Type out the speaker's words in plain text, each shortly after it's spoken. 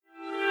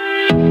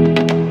Welcome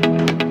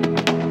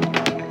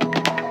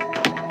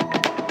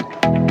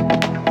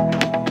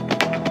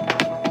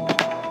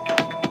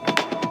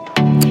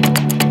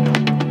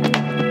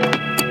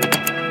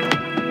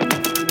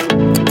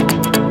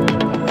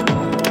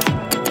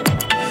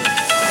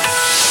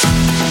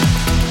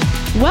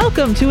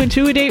to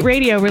Intuidate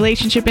Radio,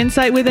 relationship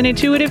insight with an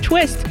intuitive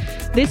twist.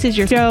 This is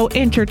your show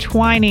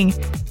intertwining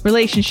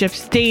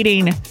relationships,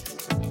 dating,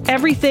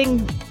 everything,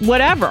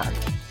 whatever.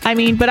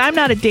 But I'm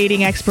not a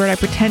dating expert. I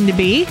pretend to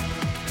be.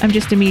 I'm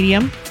just a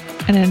medium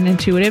and an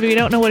intuitive. If you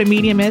don't know what a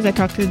medium is, I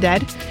talk to the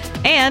dead.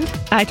 And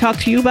I talk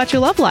to you about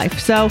your love life.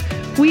 So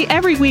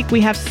every week we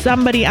have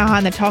somebody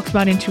on that talks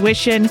about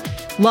intuition,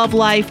 love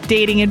life,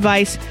 dating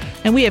advice.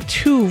 And we have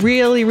two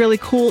really, really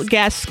cool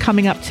guests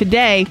coming up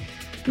today.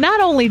 Not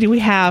only do we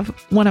have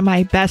one of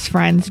my best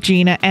friends,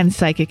 Gina, and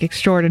psychic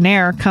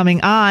extraordinaire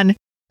coming on,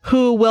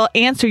 who will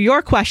answer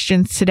your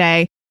questions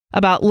today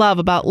about love,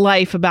 about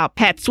life, about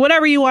pets,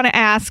 whatever you want to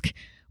ask.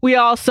 We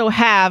also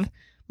have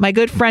my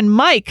good friend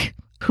Mike,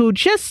 who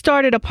just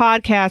started a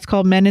podcast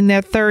called Men in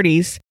Their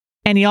 30s.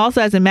 And he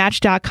also has a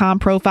Match.com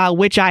profile,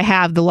 which I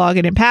have the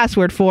login and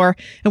password for.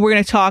 And we're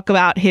going to talk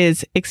about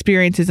his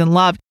experiences in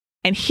love.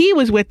 And he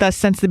was with us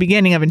since the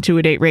beginning of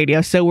Intuidate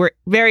Radio. So we're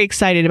very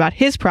excited about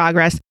his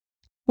progress.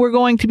 We're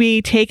going to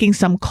be taking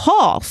some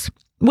calls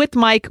with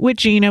Mike, with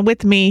Gina,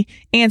 with me,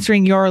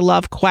 answering your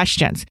love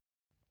questions.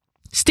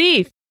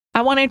 Steve,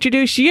 I want to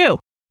introduce you.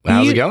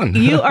 How's it going?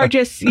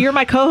 You're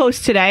my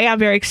co-host today. I'm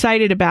very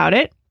excited about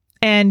it.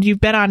 And you've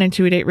been on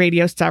Intuidate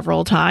Radio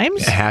several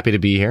times. Happy to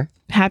be here.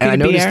 Happy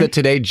and to be here. I noticed that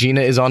today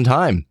Gina is on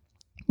time.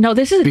 No,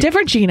 this is a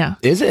different Gina.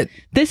 Is it?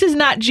 This is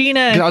not Gina.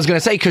 I was going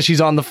to say, because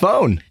she's on the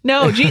phone.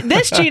 No,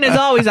 this Gina's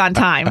always on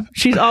time.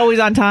 She's always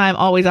on time,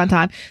 always on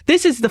time.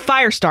 This is the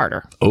fire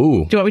starter.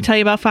 Oh. Do you want me to tell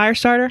you about fire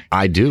starter?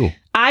 I do.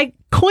 I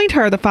coined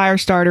her the fire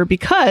starter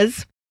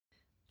because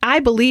I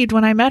believed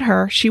when I met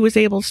her, she was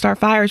able to start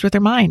fires with her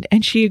mind.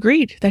 And she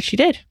agreed that she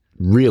did.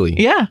 Really?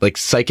 Yeah. Like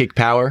psychic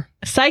power?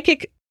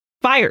 Psychic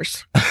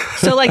fires.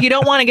 So you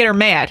don't want to get her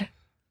mad.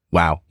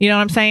 Wow. You know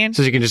what I'm saying?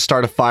 So you can just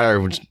start a fire,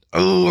 which,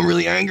 I'm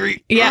really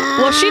angry. Yeah.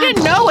 Well, she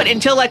didn't know it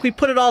until we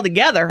put it all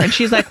together. And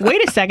she's like,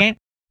 wait a second.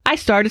 I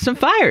started some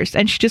fires.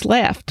 And she just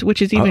laughed,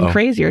 which is even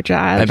crazier.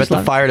 I bet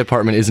the fire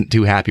department isn't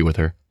too happy with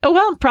her. Oh,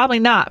 well, probably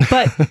not.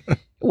 But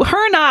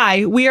her and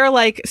I, we are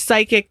like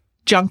psychic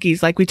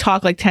junkies. We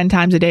talk 10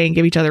 times a day and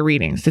give each other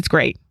readings. It's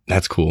great.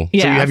 That's cool.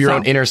 Yeah, so you have your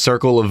own inner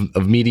circle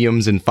of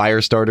mediums and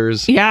fire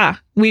starters? Yeah.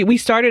 We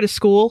started a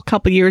school a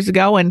couple years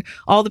ago, and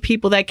all the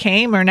people that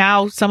came are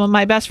now some of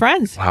my best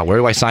friends. Wow. Where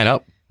do I sign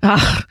up?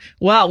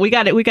 Well, we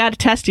got to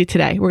test you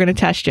today. We're going to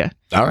test you.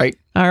 All right.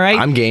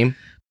 I'm game.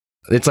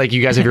 It's like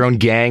you guys have your own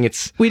gang.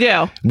 We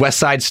do. West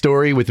Side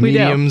Story with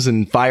mediums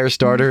and fire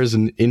starters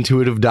and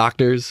intuitive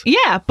doctors.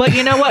 Yeah, but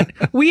you know what?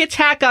 We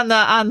attack on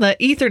the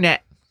Ethernet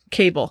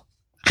cable.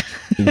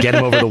 Get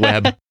them over the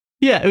web.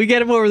 Yeah, we get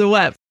them over the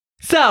web.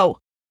 So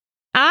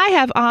I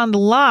have on the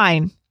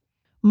line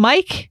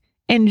Mike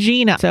and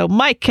Gina. So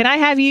Mike, can I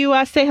have you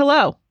say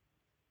hello?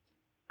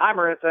 Hi,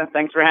 Marissa.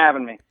 Thanks for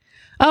having me.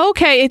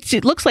 Okay,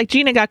 it looks like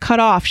Gina got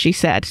cut off, she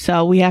said.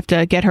 So we have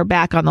to get her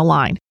back on the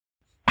line.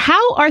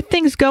 How are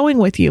things going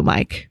with you,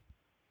 Mike?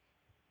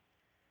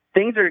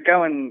 Things are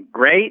going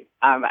great.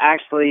 I've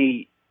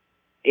actually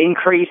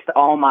increased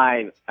all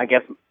my,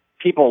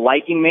 people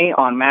liking me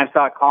on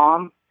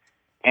Match.com.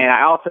 And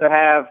I also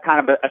have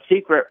kind of a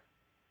secret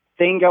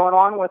thing going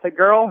on with a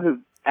girl who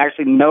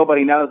actually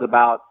nobody knows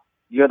about.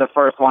 You're the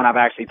first one I've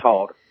actually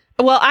told.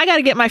 Well, I got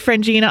to get my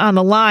friend Gina on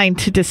the line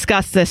to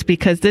discuss this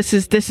because this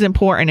is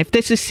important. If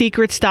this is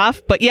secret stuff,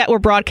 but yet we're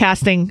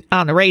broadcasting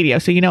on the radio,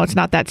 so it's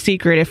not that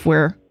secret if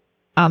we're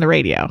on the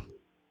radio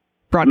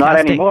broadcasting.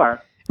 Not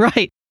anymore.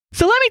 Right.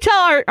 So let me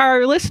tell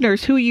our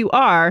listeners who you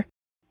are.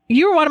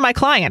 You were one of my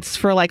clients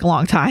for a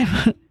long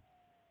time.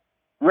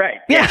 Right.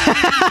 Yeah.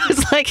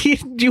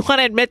 It's do you want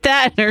to admit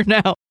that or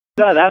no?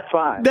 No, that's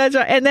fine. That's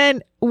right. And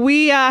then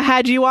we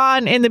had you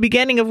on in the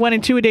beginning of when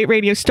Intuidate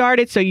Radio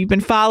started. So you've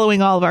been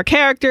following all of our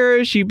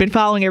characters. You've been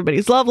following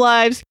everybody's love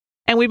lives.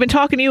 And we've been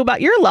talking to you about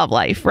your love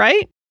life,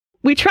 right?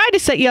 We tried to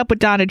set you up with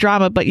Donna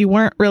Drama, but you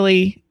weren't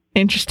really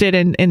interested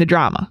in the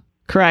drama,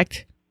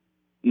 correct?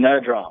 No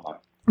drama.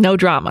 No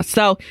drama.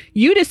 So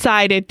you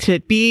decided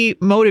to be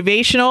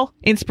motivational,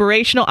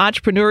 inspirational,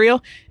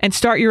 entrepreneurial, and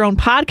start your own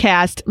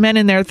podcast,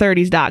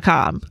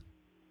 menintheir30s.com.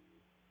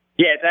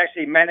 Yeah, it's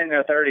actually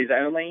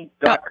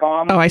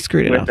menintheir30s.com. Oh, I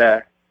screwed it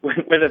up.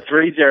 With a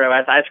 30.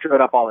 I screw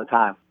it up all the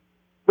time.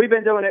 We've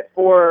been doing it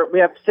we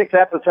have 6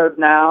 episodes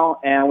now,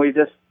 and we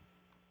just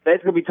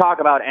basically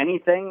talk about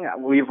anything.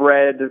 We've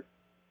read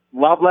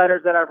love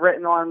letters that I've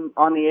written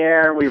on the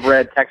air. We've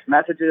read text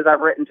messages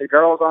I've written to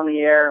girls on the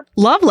air.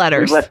 Love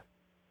letters.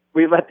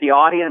 We let the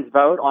audience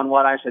vote on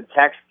what I should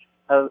text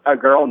a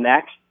girl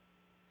next.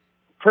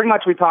 Pretty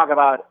much we talk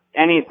about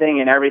anything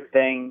and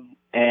everything,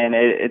 and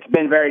it's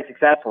been very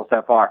successful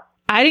so far.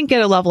 I didn't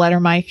get a love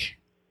letter, Mike.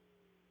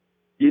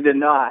 You did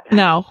not?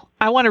 No.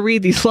 I want to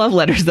read these love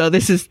letters, though.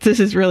 This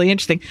is really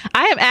interesting.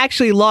 I am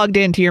actually logged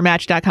into your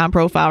Match.com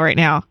profile right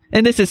now,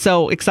 and this is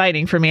so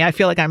exciting for me. I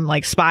feel like I'm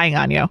like spying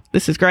on you.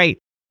 This is great.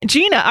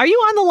 Gina, are you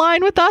on the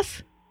line with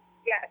us?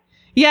 Yes.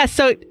 Yes.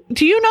 So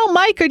do you know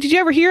Mike, or did you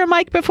ever hear of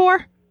Mike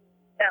before?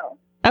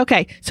 No.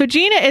 Okay. So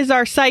Gina is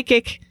our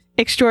psychic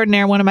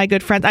extraordinaire, one of my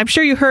good friends. I'm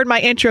sure you heard my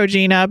intro,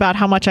 Gina, about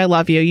how much I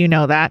love you. You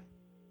know that.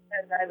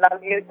 And I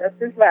love you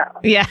just as well.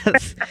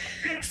 Yes.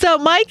 So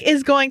Mike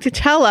is going to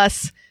tell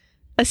us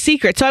a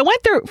secret. So I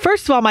went through,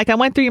 first of all, Mike, I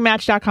went through your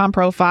Match.com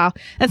profile,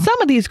 and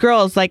some of these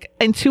girls, like,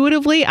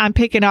 intuitively, I'm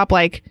picking up,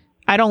 like,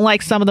 I don't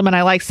like some of them and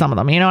I like some of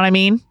them. You know what I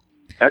mean?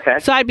 Okay.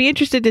 So I'd be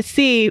interested to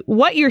see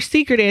what your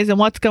secret is and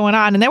what's going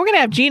on. And then we're going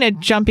to have Gina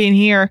jump in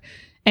here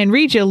and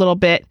read you a little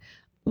bit.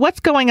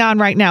 What's going on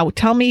right now?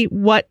 Tell me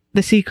what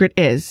the secret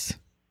is.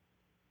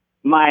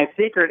 My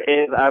secret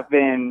is I've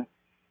been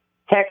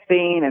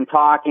texting and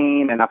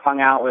talking, and I've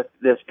hung out with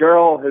this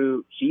girl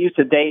who she used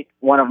to date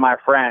one of my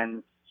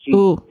friends. She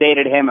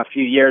dated him a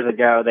few years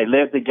ago. They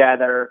lived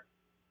together,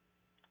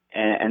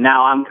 and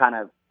now I'm kind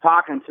of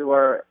talking to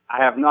her.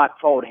 I have not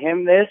told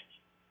him this.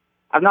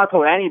 I've not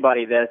told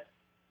anybody this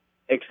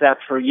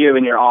except for you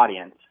and your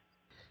audience.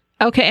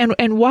 Okay,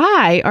 and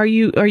why are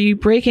you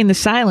breaking the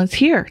silence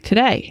here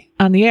today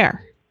on the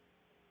air?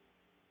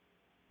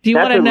 Do you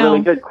want to know? That's a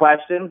really good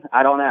question.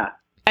 I don't know.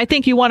 I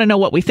think you want to know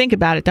what we think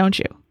about it, don't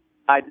you?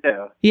 I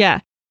do. Yeah.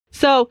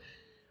 So,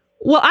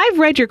 well, I've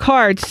read your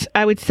cards,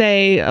 I would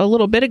say, a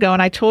little bit ago,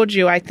 and I told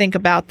you I think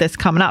about this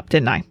coming up,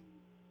 didn't I?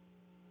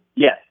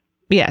 Yes.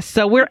 Yes.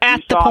 So we're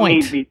at the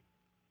point.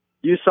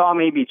 You saw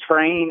me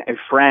betraying a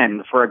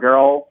friend for a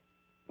girl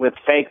with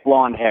fake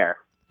blonde hair.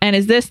 And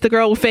is this the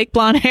girl with fake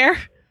blonde hair?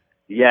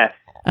 Yes.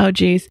 Oh,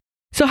 geez.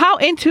 So how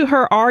into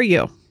her are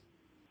you?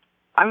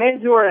 I'm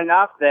into her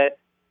enough that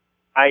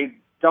I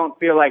don't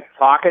feel like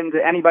talking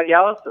to anybody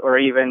else or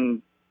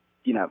even,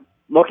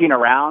 looking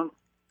around.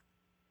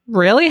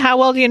 Really? How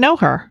well do you know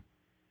her?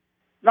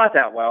 Not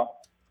that well.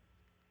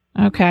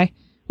 Okay.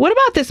 What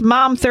about this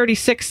mom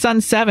 36,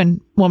 son 7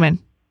 woman?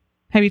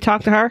 Have you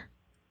talked to her?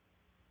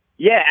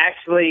 Yeah,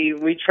 actually,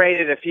 we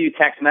traded a few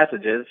text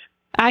messages.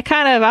 Out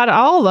of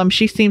all of them,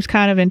 she seems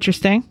kind of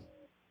interesting.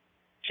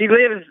 She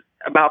lives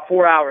about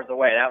 4 hours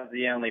away. That was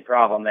the only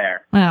problem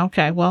there. Oh,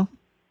 okay. Well,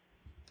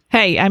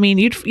 hey, I mean,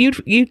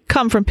 you'd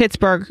come from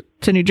Pittsburgh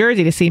to New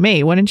Jersey to see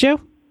me, wouldn't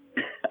you?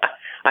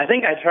 I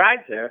think I tried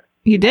to.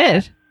 You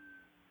did?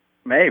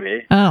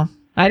 Maybe. Oh,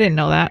 I didn't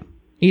know that.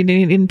 You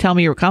didn't tell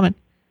me you were coming.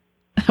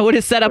 I would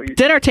have set up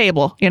dinner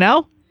table,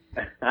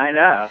 I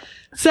know.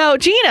 So,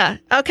 Gina,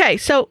 okay,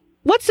 so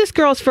what's this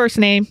girl's first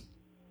name?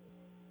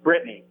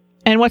 Brittany.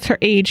 And what's her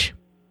age?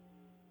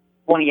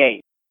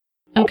 28.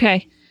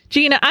 Okay.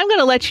 Gina, I'm going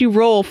to let you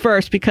roll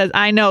first because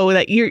I know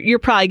that you're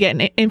probably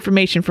getting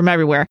information from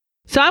everywhere.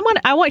 So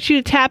I want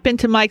you to tap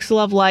into Mike's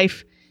love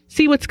life,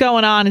 see what's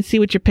going on, and see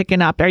what you're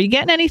picking up. Are you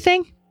getting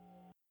anything?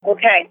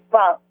 Okay.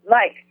 Well,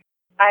 Mike,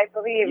 I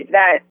believe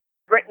that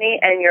Brittany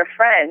and your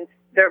friend,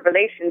 their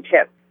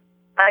relationship,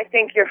 I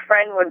think your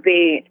friend would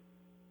be,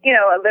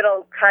 a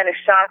little kind of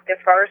shocked at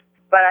first,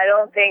 but I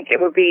don't think it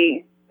would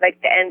be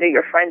like the end of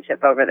your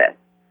friendship over this.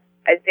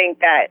 I think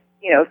that,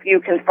 if you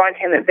confront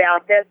him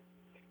about this,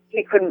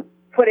 he could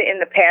put it in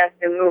the past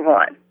and move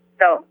on.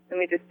 So let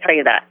me just tell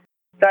you that.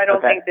 So I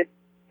don't think this is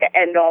the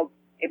end all.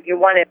 If you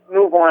want to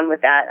move on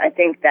with that, I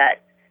think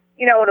that,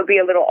 it'll be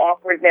a little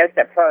awkwardness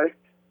at first,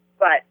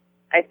 but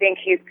I think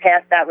he's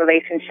past that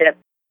relationship.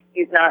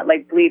 He's not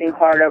like bleeding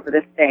hard over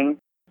this thing.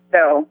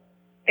 So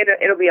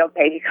it'll be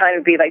okay. He kind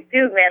of be like,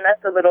 dude, man,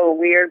 that's a little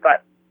weird,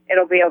 but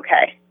it'll be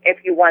okay if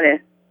you want to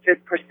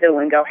just pursue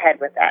and go ahead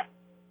with that.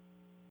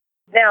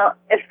 Now,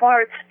 as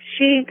far as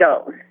she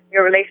goes,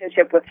 your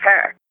relationship with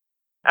her,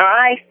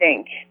 I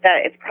think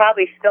that it's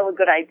probably still a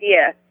good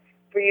idea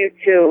for you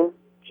to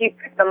keep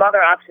some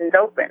other options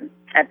open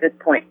at this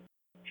point.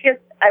 Just,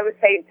 I would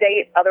say,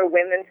 date other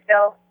women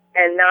still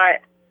and not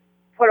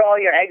put all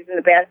your eggs in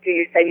the basket.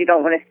 You say you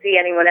don't want to see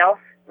anyone else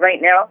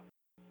right now.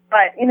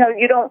 But,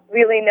 you don't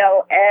really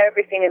know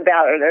everything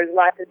about her. There's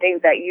lots of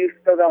things that you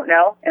still don't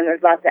know, and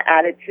there's lots of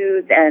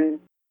attitudes and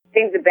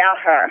things about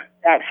her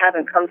that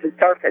haven't come to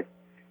surface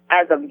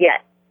as of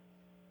yet.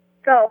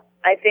 So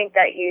I think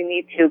that you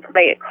need to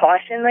play it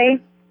cautionally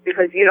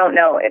because you don't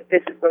know if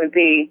this is going to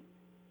be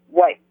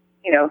what,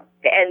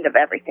 the end of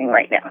everything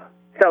right now.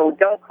 So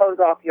don't close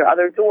off your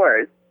other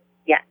doors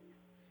yet.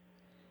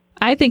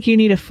 I think you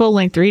need a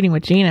full-length reading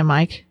with Gina,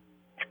 Mike.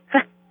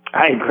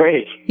 I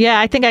agree.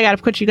 Yeah, I think I got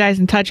to put you guys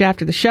in touch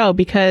after the show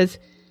because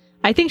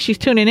I think she's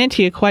tuning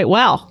into you quite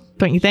well.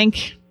 Don't you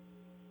think?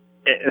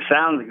 It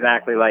sounds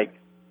exactly like,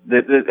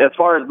 as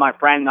far as my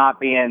friend not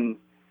being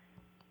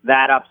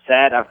that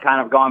upset, I've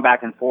kind of gone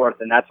back and forth,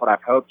 and that's what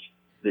I've hoped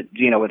that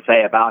Gina would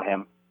say about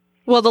him.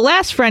 Well, the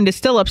last friend is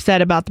still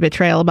upset about the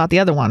betrayal about the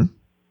other one.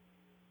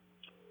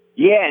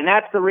 Yeah, and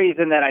that's the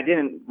reason that I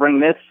didn't bring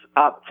this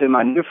up to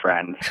my new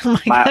friend. Oh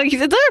my God.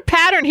 There's a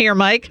pattern here,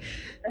 Mike.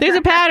 There's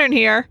a pattern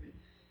here.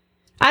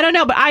 I don't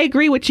know, but I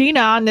agree with Gina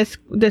on this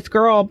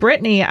girl,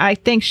 Brittany. I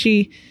think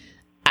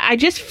I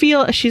just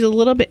feel she's a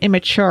little bit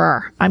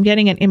immature. I'm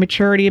getting an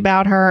immaturity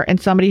about her and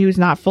somebody who's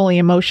not fully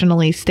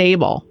emotionally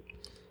stable.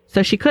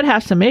 So she could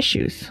have some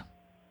issues.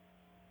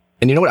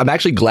 And you know what? I'm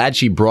actually glad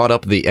she brought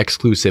up the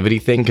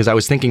exclusivity thing, because I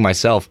was thinking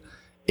myself,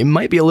 it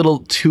might be a little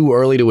too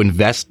early to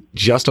invest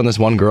just on this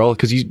one girl.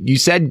 Because you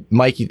said,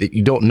 Mike, that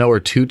you don't know her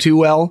too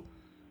well.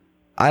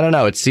 I don't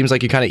know. It seems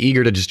like you're kind of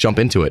eager to just jump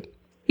into it.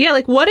 Yeah,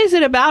 like what is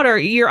it about her?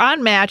 You're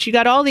on Match. You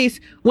got all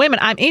these women.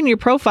 I'm in your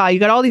profile. You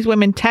got all these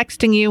women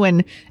texting you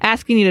and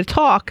asking you to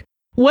talk.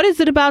 What is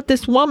it about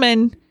this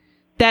woman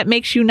that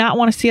makes you not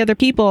want to see other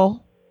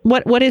people?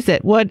 What is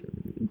it?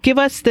 Give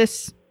us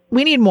this.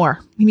 We need more.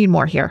 We need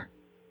more here.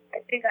 I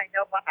think I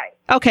know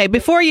why. Okay,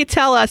 before you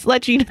tell us,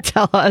 let Gina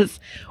tell us.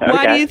 Okay.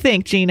 Why do you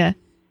think, Gina?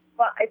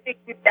 Well, I think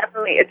you're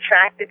definitely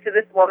attracted to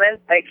this woman.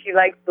 Like, he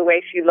likes the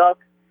way she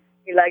looks.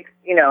 He likes,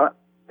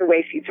 the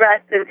way she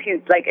dresses.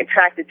 He's,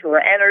 attracted to her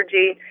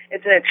energy.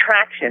 It's an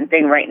attraction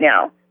thing right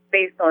now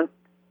based on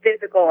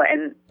physical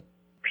and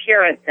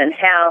appearance and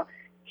how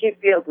he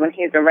feels when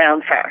he's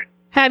around her.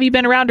 Have you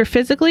been around her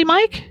physically,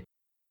 Mike?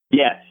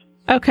 Yes.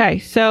 Okay,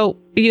 so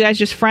are you guys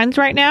just friends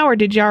right now, or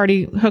did you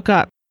already hook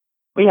up?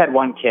 We had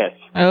one kiss.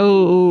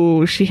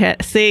 Oh,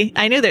 see,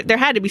 I knew that there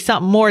had to be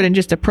something more than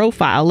just a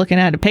profile looking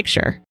at a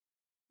picture.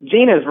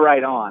 Gina's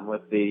right on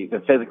with the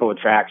physical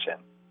attraction.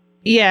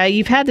 Yeah,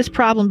 you've had this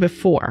problem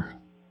before.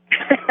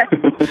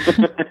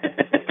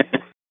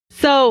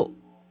 So,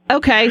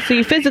 okay, so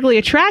you're physically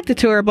attracted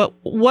to her, but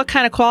what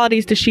kind of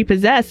qualities does she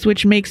possess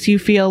which makes you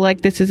feel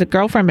like this is a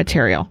girlfriend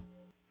material?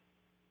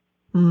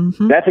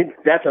 Mm-hmm.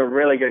 That's a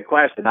really good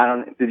question.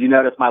 Did you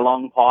notice my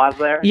long pause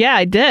there? Yeah,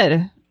 I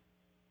did.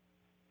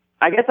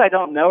 I guess I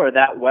don't know her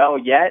that well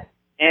yet.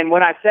 And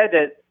when I said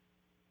that,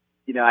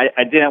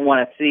 I didn't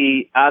want to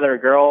see other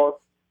girls,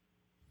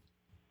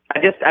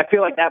 I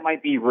feel like that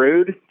might be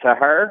rude to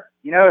her.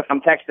 If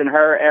I'm texting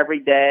her every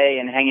day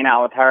and hanging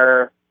out with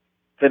her,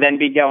 to then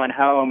be going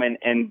home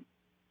and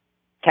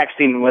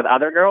texting with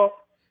other girls.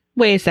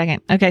 Wait a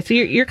second. Okay, so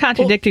you're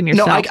contradicting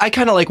yourself. No, I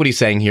kind of like what he's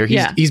saying here.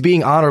 He's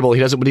being honorable. He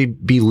doesn't want to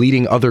be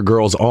leading other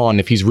girls on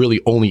if he's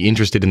really only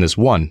interested in this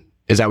one.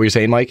 Is that what you're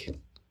saying, Mike?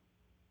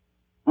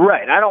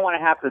 Right. I don't want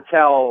to have to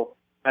tell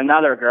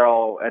another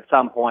girl at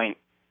some point,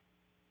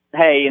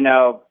 hey,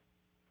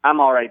 I'm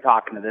already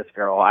talking to this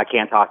girl. I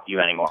can't talk to you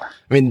anymore.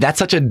 I mean,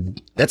 that's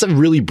a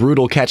really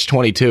brutal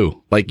catch-22.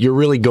 Like, you're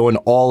really going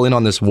all in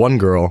on this one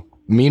girl.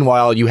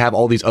 Meanwhile, you have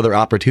all these other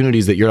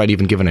opportunities that you're not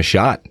even given a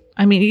shot.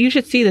 I mean, you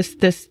should see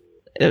this.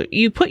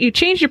 You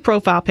changed your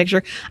profile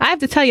picture. I have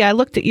to tell you, I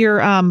looked at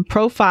your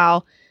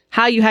profile,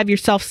 how you have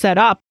yourself set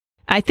up.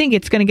 I think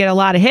it's going to get a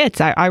lot of hits.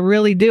 I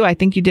really do. I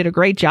think you did a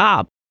great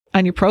job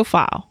on your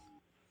profile.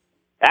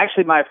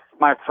 Actually, my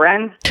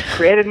friend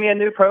created me a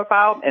new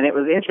profile, and it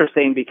was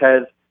interesting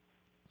because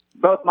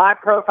both my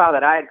profile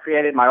that I had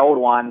created, my old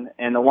one,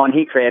 and the one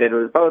he created,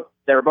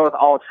 they were both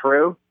all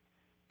true.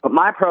 But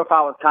my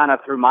profile was kind of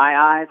through my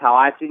eyes, how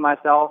I see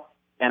myself,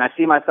 and I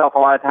see myself a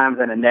lot of times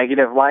in a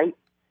negative light.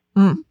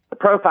 Mm. The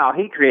profile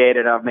he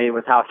created of me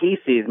was how he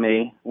sees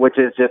me, which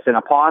is just in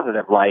a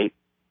positive light.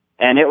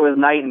 And it was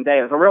night and day.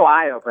 It was a real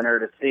eye-opener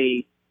to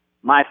see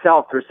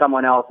myself through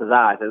someone else's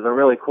eyes. It was a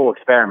really cool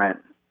experiment.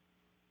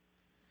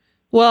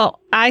 Well,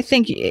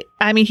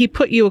 he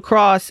put you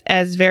across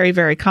as very,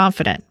 very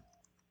confident,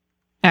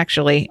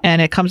 actually,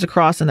 and it comes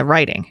across in the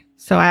writing.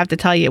 So I have to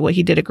tell you,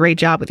 he did a great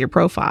job with your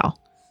profile.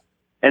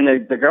 And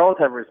the girls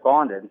have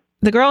responded.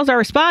 The girls are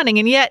responding,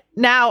 and yet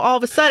now all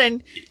of a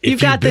sudden you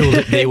build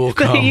it, they will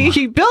come.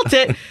 You built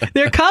it;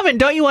 they're coming.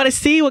 Don't you want to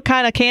see what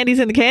kind of candy's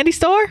in the candy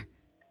store?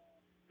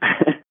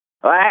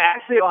 Well,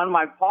 actually, on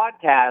my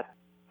podcast,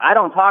 I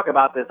don't talk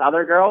about this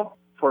other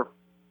for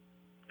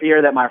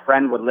fear that my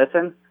friend would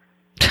listen.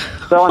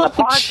 So on the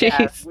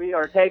podcast, we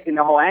are taking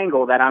the whole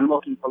angle that I'm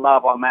looking for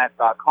love on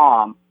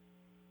Match.com.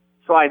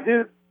 So I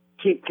do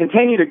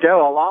continue to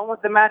go along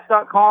with the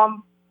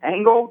Match.com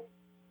angle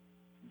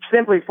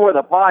simply for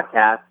the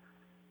podcast.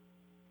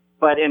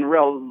 But in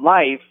real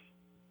life,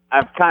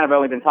 I've kind of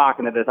only been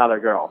talking to this other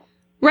girl.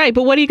 Right,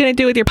 but what are you going to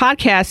do with your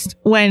podcast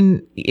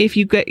if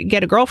you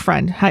get a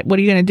girlfriend? What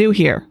are you going to do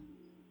here?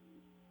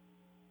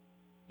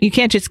 You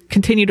can't just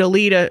continue to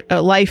lead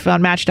a life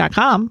on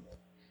Match.com.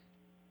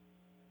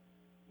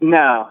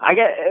 No, I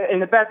get in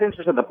the best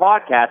interest of the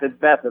podcast. It's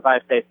best if I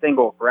stay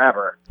single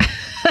forever.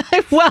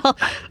 Well,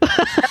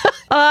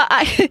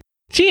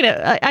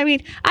 Gina, I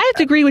have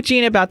to agree with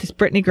Gina about this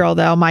Brittany girl,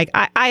 though, Mike.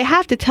 I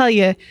have to tell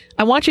you,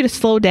 I want you to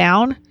slow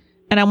down,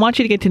 and I want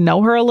you to get to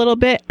know her a little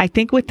bit. I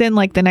think within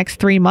the next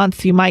 3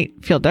 months, you might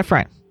feel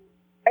different.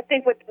 I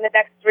think within the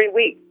next 3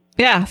 weeks.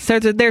 Yeah, so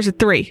there's a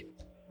 3,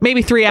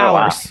 maybe 3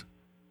 hours. Wow.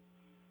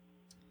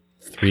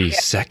 3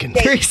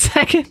 seconds. 3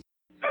 seconds.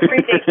 3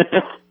 days.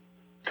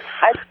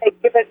 I'd say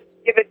give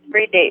it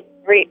 3 days.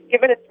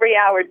 Give it a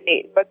 3-hour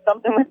date, but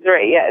something with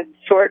 3. Yeah, it's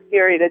a short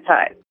period of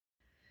time.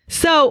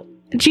 So,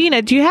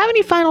 Gina, do you have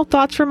any final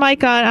thoughts for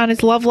Mike on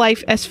his love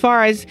life? As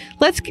far as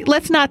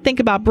let's not think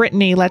about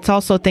Brittany. Let's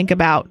also think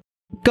about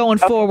going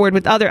forward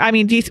with other.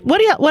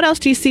 What else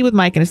do you see with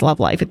Mike in his love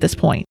life at this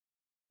point?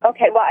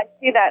 Okay, well, I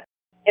see that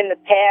in the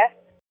past,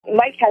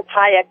 Mike has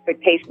high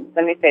expectations.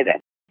 Let me say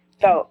this.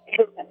 So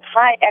his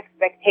high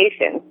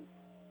expectations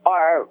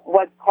are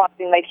what's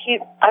causing, like,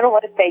 I don't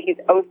want to say he's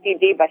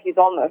OCD, but he's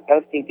almost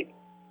OCD.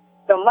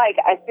 So, Mike,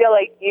 I feel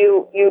like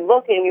you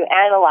look and you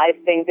analyze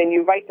things and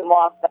you write them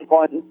off, like,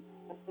 on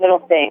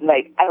little things,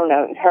 like, I don't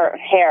know, her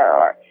hair,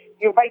 or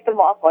you write them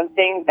off on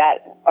things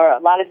that are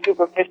a lot of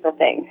superficial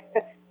things.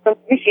 So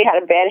maybe she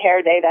had a bad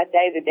hair day that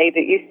day, the day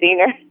that you've seen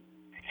her,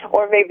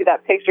 or maybe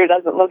that picture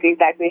doesn't look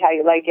exactly how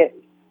you like it,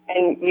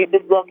 and you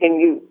just look and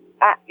you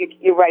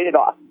write it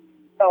off.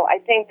 So I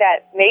think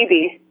that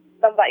maybe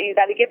you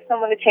got to give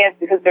someone a chance,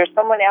 because there's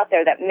someone out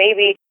there that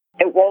maybe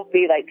it won't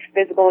be like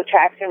physical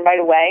attraction right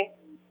away,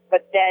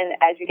 but then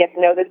as you get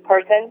to know this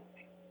person,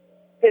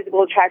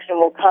 physical attraction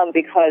will come,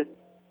 because,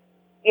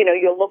 you know,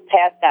 you'll look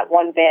past that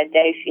one bad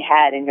day she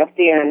had and you'll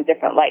see her in a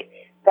different light.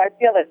 So I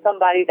feel that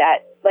somebody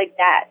that, like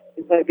that,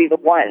 is going to be the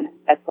one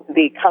that's going to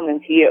be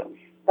coming to you.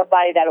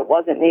 Somebody that it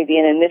wasn't maybe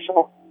an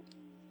initial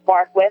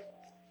spark with,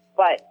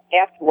 but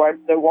afterwards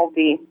there won't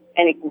be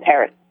any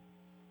comparison.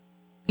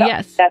 So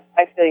yes. That's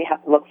what I feel you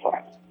have to look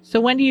for. So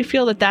when do you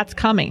feel that that's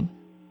coming?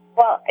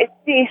 Well, I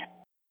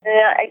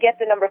get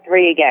the number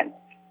 3 again.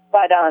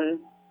 But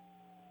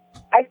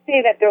I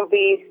see that there will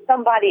be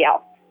somebody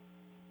else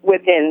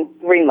within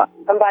 3 months,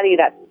 somebody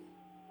that's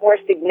more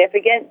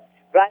significant,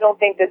 but I don't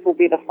think this will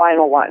be the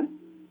final one.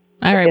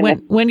 All right.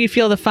 When do you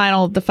feel the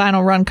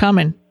final run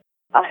coming?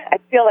 I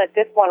feel that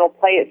this one will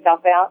play itself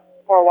out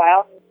for a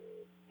while.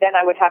 Then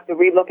I would have to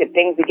relook at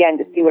things again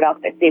to see what else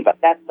I see, but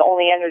that's the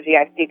only energy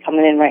I see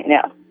coming in right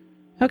now.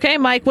 Okay,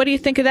 Mike, what do you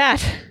think of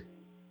that?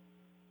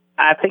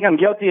 I think I'm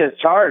guilty as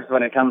charged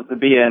when it comes to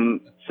being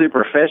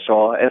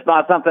superficial. It's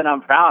not something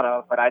I'm proud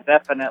of, but I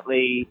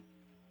definitely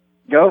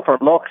go for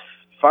looks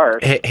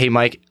first. Hey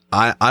Mike,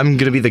 I'm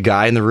going to be the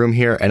guy in the room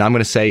here, and I'm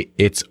going to say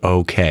it's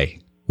okay.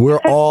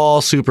 We're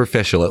all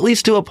superficial, at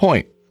least to a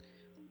point.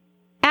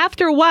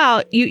 After a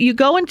while, you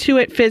go into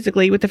it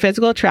physically with the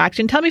physical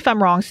attraction. Tell me if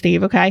I'm wrong,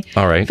 Steve, okay?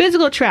 All right.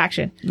 Physical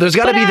attraction. There's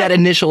got to be that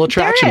initial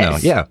attraction, though.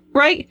 Yeah.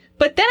 Right?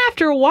 But then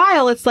after a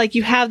while, it's like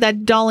you have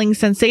that dulling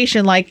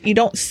sensation, like you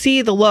don't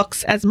see the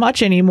looks as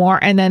much anymore,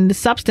 and then the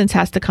substance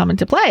has to come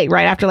into play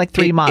right after like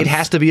 3 months. It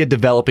has to be a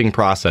developing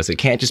process. It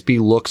can't just be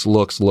looks,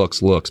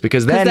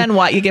 because then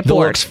what? You get the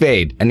bored. looks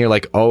fade, and you're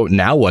like, oh,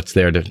 now what's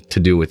there to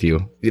do with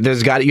you? You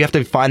have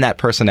to find that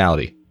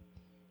personality.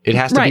 It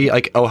has to be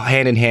like a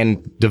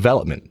hand-in-hand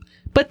development.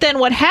 But then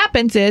what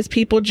happens is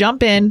people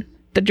jump in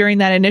during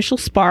that initial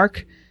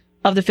spark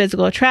of the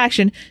physical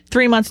attraction.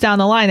 3 months down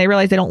the line, they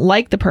realize they don't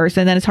like the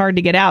person. Then it's hard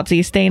to get out. So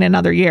you stay in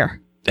another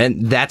year.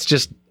 And that's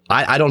just,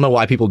 I don't know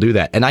why people do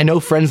that. And I know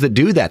friends that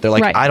do that. They're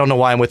like, I don't know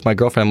why I'm with my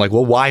girlfriend. I'm like,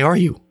 well, why are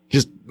you?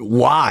 Just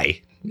why?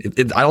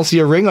 I don't see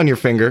a ring on your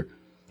finger.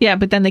 Yeah,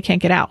 but then they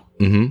can't get out.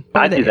 Mm-hmm.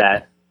 I do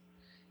that.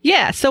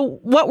 Yeah. So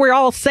what we're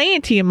all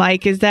saying to you,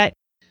 Mike, is that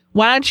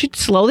why don't you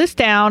slow this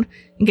down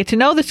and get to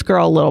know this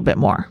girl a little bit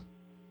more?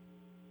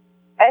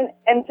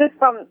 And just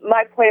from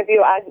my point of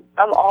view,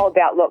 I'm all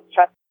about looks.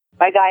 Trust me,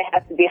 my guy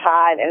has to be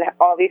hot and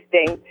all these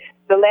things.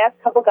 The last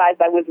couple guys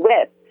I was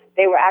with,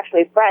 they were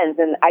actually friends,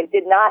 and I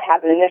did not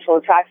have an initial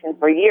attraction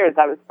for years.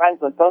 I was friends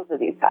with both of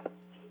these guys.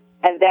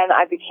 And then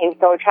I became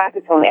so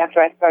attracted to them after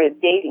I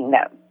started dating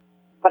them.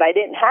 But I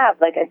didn't have,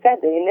 like I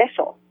said, the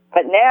initial.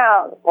 But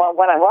now, well,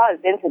 when I was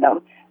into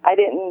them, I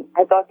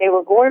thought they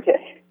were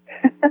gorgeous.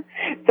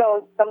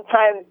 So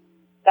sometimes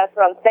that's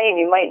what I'm saying.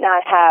 You might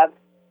not have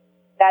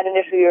that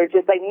initial, you're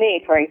just like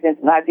me, for instance,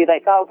 and I'd be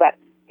like, oh, but,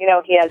 you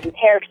know, he has his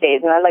hair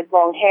shades, and I like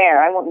long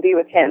hair. I wouldn't be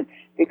with him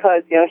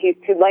because, you know, he's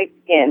too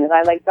light-skinned, and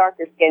I like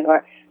darker skin.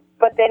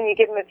 But then you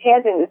give him a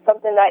chance, and it's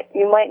something that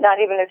you might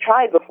not even have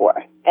tried before,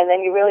 and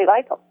then you really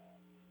like him.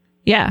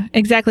 Yeah,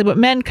 exactly. But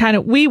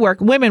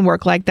women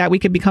work like that. We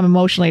could become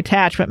emotionally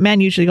attached, but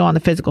men usually go on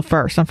the physical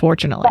first,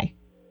 unfortunately.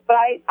 But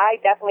I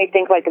definitely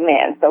think like a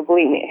man, so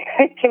believe me,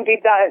 it can be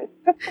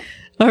done.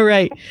 All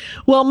right.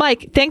 Well,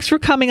 Mike, thanks for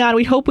coming on.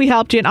 We hope we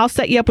helped you, and I'll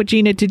set you up with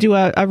Gina to do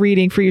a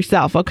reading for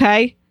yourself,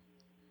 okay?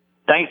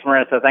 Thanks,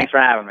 Marissa. Thanks for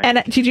having me.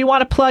 And did you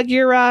want to plug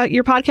your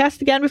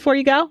podcast again before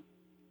you go?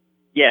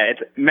 Yeah,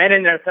 it's Men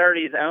in Their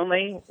 30s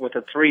Only with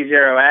a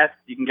 30S.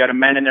 You can go to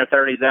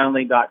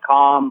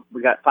menintheir30sonly.com.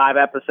 We got 5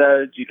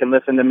 episodes. You can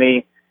listen to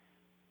me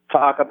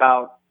talk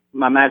about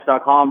my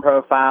Match.com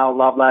profile,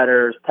 love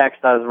letters,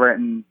 text I've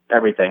written,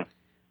 everything.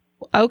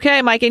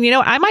 Okay, Mike. And,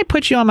 I might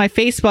put you on my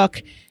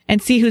Facebook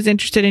and see who's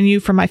interested in you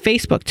from my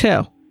Facebook,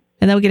 too.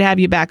 And then we could have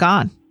you back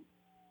on.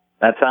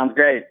 That sounds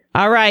great.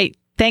 All right.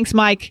 Thanks,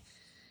 Mike.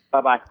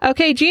 Bye-bye.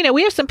 Okay, Gina,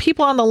 we have some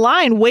people on the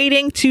line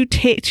waiting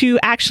to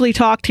actually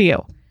talk to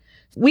you.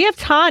 We have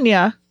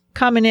Tanya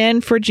coming in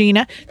for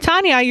Gina.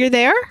 Tanya, are you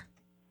there?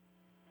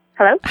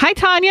 Hello? Hi,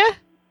 Tanya.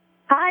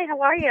 Hi,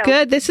 how are you?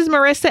 Good. This is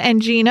Marissa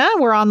and Gina.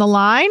 We're on the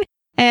line.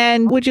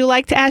 And would you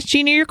like to ask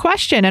Gina your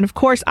question? And, of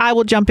course, I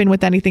will jump in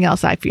with anything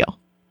else I feel.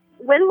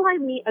 When will I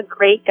meet a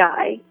great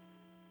guy?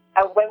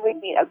 When we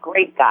meet a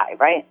great guy,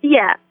 right?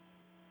 Yeah.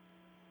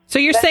 So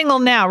you're single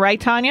now, right,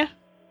 Tanya?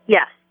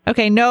 Yes.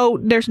 Okay,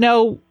 there's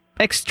no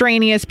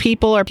extraneous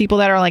people or people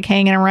that are like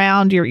hanging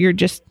around? You're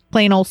just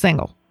plain old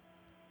single.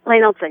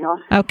 Plain old single.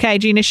 Okay,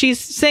 Gina, she's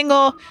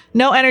single,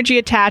 no energy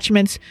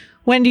attachments.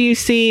 When do you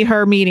see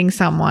her meeting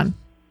someone?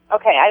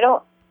 Okay,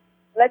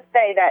 let's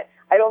say that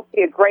I don't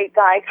see a great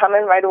guy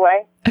coming right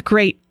away. A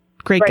great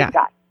guy.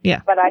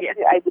 Yeah. But I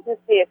do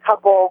see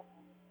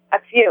a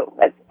few,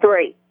 that's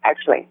 3,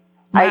 actually.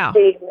 Wow. I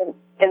see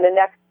in the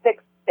next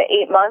 6 to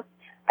 8 months,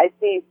 I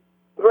see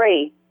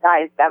 3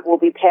 guys that will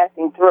be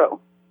passing through.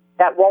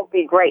 That won't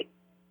be great,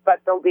 but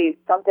there'll be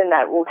something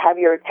that will have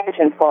your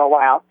attention for a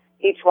while.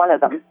 Each one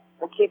of them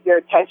will keep your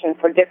attention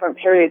for different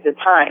periods of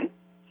time.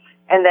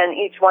 And then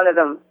each one of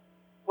them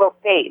will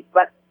fade.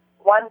 But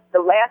the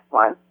last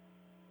one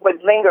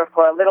would linger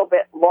for a little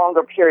bit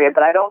longer period,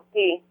 but I don't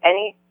see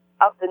any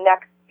of the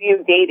next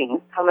few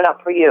datings coming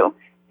up for you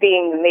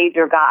being the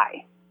major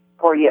guy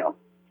for you.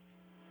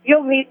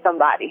 You'll meet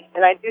somebody,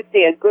 and I do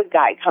see a good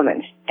guy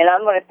coming, and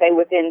I'm going to say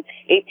within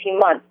 18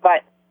 months,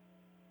 but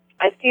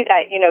I see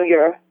that,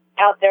 you're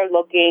out there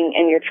looking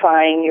and you're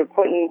trying, you're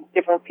putting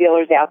different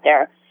feelers out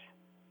there.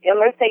 I'm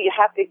going to say you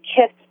have to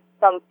kiss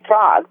some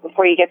frogs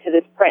before you get to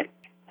this prince.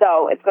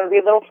 So it's going to be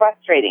a little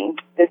frustrating,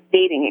 this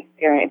dating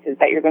experiences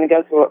that you're going to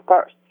go through at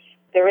first.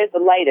 There is a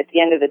light at the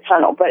end of the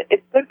tunnel, but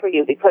it's good for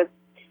you because,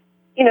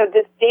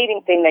 this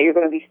dating thing that you're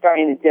going to be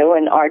starting to do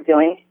and are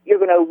doing, you're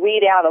going to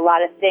weed out a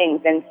lot of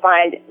things and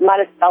find a lot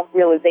of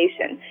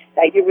self-realization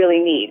that you really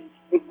need.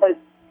 Because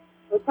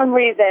for some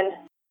reason,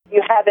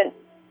 you haven't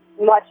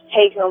much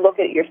taken a look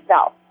at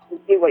yourself to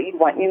see what you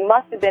want. You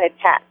must have been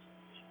attached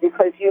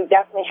because you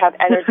definitely have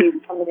energies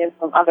coming in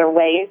from other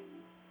ways.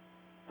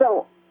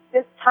 So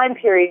this time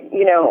period,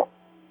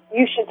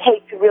 you should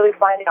take to really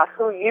find out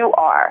who you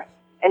are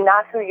and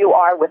not who you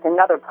are with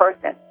another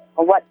person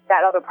or what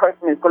that other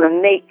person is going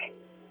to make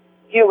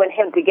you and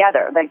him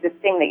together, like this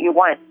thing that you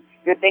want.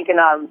 You're thinking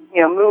of,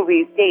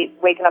 movies, dates,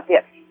 waking up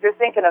here. You're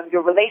thinking of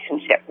your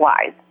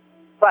relationship-wise.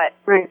 But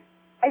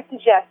I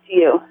suggest to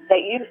you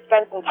that you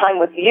spend some time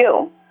with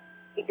you.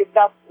 Take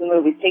yourself to the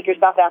movies. Take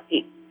yourself out to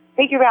eat.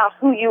 Figure out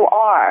who you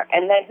are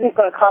and then who's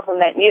going to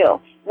compliment you,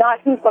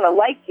 not who's going to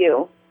like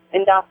you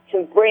enough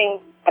to bring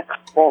a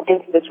couple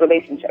into this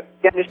relationship.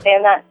 Do you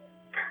understand that?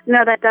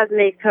 No, that does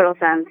make total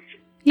sense.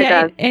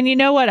 Yeah, and you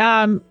know what,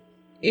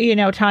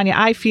 Tanya,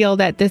 I feel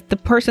that the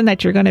person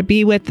that you're going to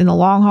be with in the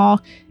long haul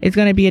is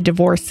going to be a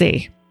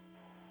divorcee.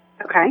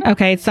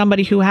 Okay, it's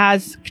somebody who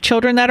has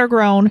children that are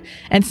grown,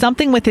 and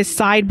something with his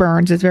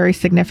sideburns is very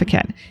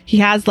significant.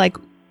 He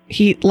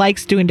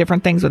likes doing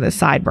different things with his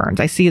sideburns.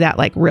 I see that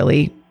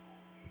really,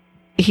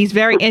 he's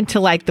very into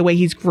the way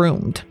he's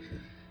groomed.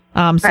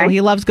 So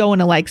he loves going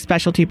to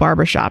specialty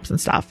barbershops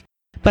and stuff.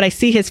 But I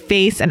see his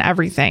face and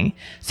everything.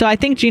 So I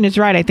think Gina's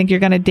right. I think you're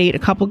going to date a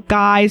couple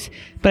guys,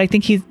 but I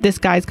think this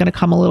guy's going to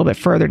come a little bit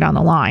further down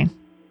the line.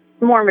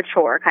 More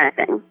mature kind of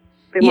thing.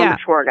 More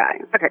mature guy.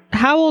 Okay.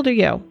 How old are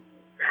you?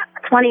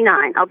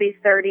 29. I'll be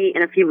 30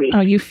 in a few weeks.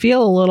 Oh, you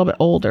feel a little bit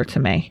older to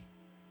me.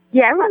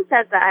 Yeah, everyone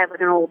says that I have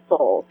an old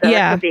soul. So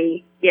yeah.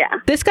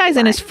 This guy's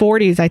in his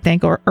 40s, I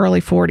think, or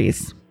early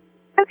 40s.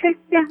 Okay.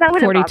 Yeah, that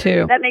would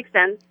 42. That makes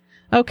sense.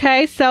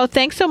 Okay, so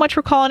thanks so much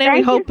for calling in.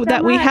 We hope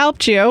that we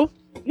helped you.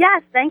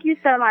 Yes, thank you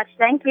so much.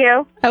 Thank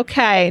you.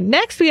 Okay,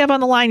 next we have on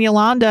the line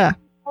Yolanda.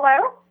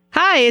 Hello?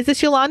 Hi, is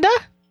this Yolanda?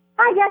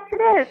 Hi, yes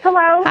it is.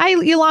 Hello. Hi,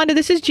 Yolanda.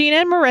 This is Gina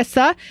and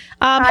Marissa.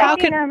 Hi,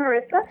 Gina and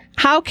Marissa.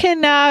 How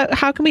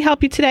can we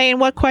help you today, and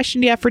what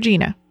question do you have for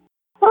Gina?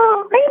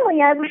 Well,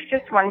 mainly I was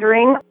just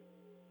wondering,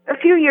 a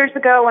few years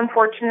ago,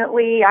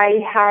 unfortunately, I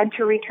had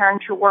to return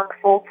to work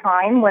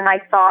full-time when I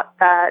thought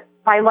that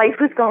my life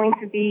was going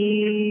to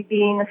be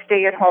being a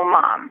stay-at-home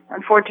mom.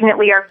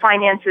 Unfortunately, our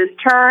finances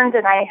turned,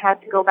 and I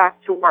had to go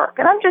back to work.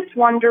 And I'm just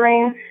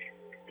wondering,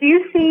 do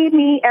you see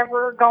me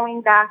ever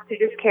going back to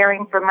just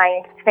caring for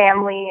my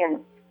family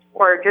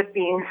or just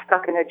being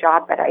stuck in a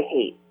job that I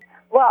hate?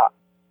 Well,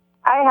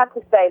 I have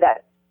to say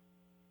that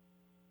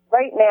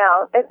right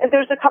now, and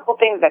there's a couple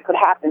things that could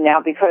happen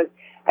now because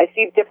I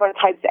see different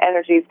types of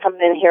energies coming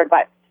in here,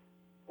 but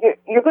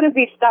you're going to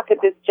be stuck at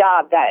this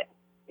job that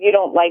you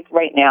don't like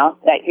right now,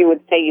 that you would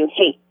say you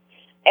hate.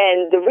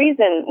 And the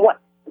reason,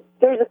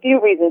 there's a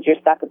few reasons you're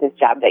stuck at this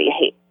job that you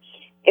hate.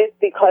 It's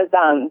because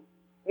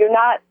you're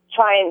not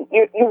trying,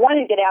 you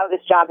want to get out of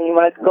this job and you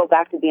want to go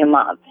back to being a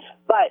mom.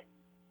 But,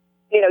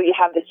 you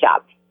have this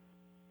job.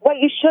 What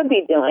you should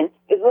be doing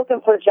is looking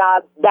for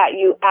jobs that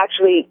you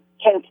actually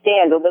can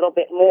stand a little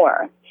bit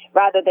more,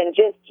 rather than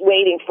just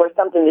waiting for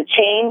something to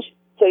change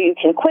so you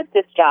can quit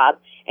this job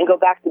and go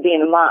back to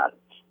being a mom.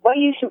 What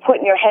you should put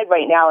in your head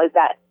right now is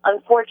that,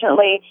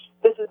 unfortunately,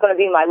 this is going to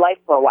be my life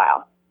for a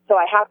while, so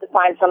I have to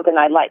find something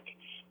I like.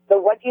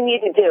 So what you need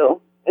to do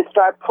is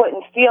start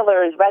putting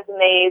feelers,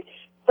 resumes,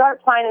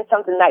 start finding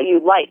something that you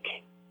like,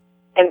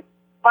 and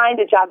find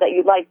a job that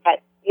you like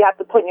that you have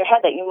to put in your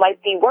head that you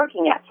might be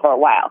working at for a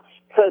while.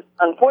 Because,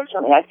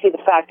 unfortunately, I see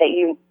the fact that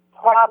you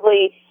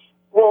probably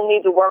will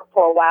need to work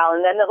for a while,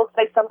 and then it looks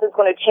like something's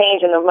going to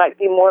change and there might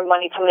be more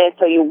money coming in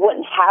so you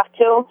wouldn't have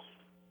to.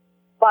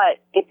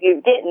 But if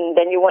you didn't,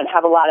 then you wouldn't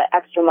have a lot of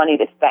extra money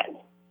to spend.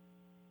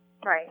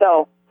 Right.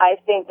 So I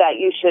think that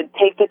you should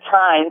take the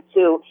time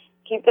to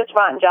keep this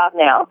rotten job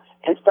now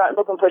and start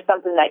looking for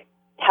something that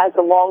has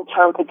a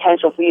long-term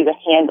potential for you to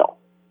handle.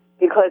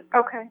 Because,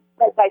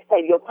 like I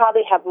said, you'll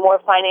probably have more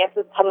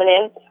finances coming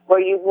in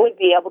where you would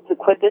be able to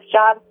quit this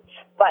job.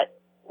 But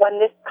when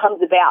this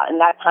comes about,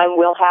 and that time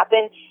will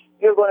happen,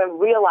 you're going to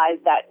realize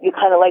that you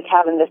kind of like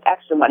having this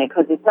extra money,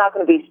 because it's not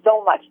going to be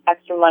so much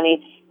extra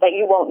money that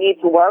you won't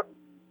need to work,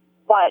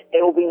 but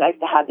it will be nice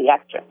to have the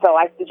extra. So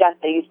I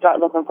suggest that you start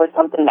looking for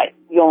something that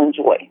you'll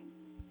enjoy.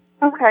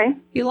 Okay.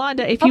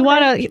 Yolanda, if you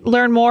want to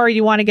learn more,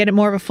 you want to get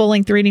more of a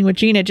full-length reading with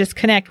Gina, just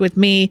connect with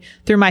me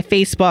through my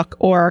Facebook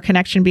or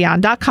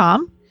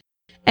connectionbeyond.com.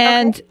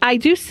 And I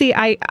do see,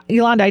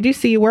 Yolanda, I do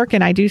see you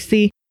working. I do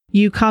see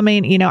you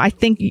coming. You know, I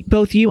think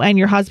both you and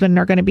your husband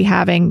are going to be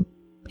having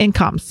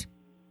incomes.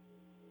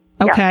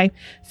 Okay.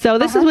 Yeah. So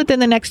this is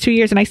within the next 2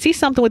 years. And I see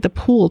something with the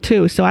pool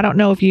too. So I don't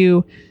know if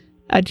you,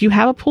 do you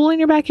have a pool in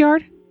your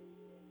backyard?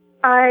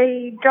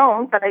 I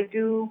don't, but I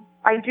do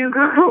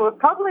go to a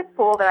public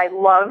pool that I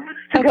love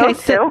to go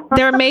to.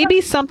 There may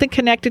be something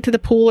connected to the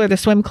pool or the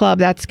swim club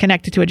that's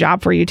connected to a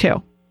job for you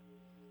too.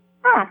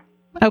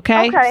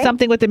 Okay.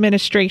 Something with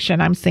administration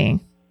I'm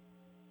seeing.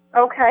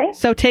 Okay.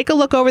 So take a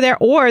look over there,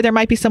 or there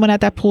might be someone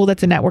at that pool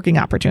that's a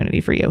networking opportunity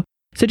for you.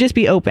 So just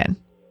be open.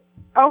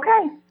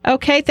 Okay.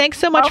 Okay. Thanks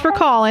so much for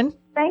calling.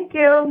 Thank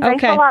you.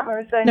 Thanks a lot,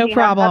 Marissa. No Gina.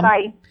 problem.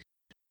 Bye-bye.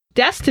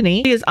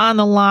 Destiny is on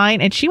the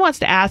line, and she wants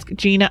to ask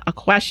Gina a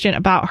question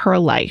about her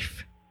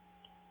life.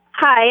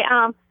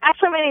 Hi.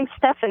 Actually, my name's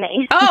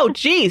Stephanie. Oh,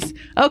 geez.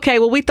 Okay.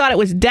 Well, we thought it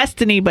was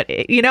Destiny,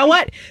 but you know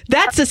what?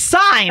 That's a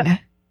sign.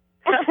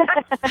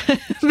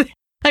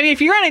 I mean,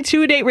 if you're on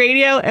Intuit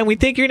Radio and we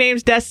think your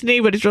name's Destiny,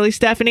 but it's really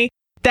Stephanie,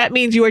 that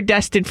means you are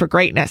destined for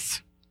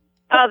greatness.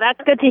 Oh,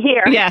 that's good to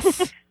hear.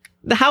 Yes.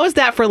 How is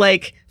that for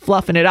like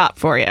fluffing it up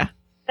for you?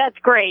 That's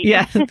great.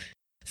 Yeah.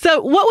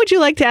 So what would you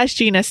like to ask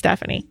Gina,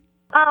 Stephanie?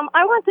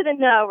 I wanted to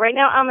know, right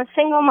now I'm a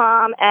single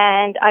mom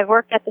and I've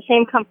worked at the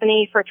same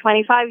company for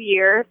 25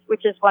 years,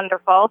 which is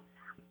wonderful.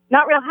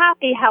 Not real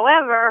happy,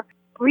 however,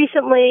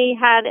 recently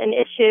had an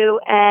issue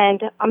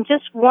and I'm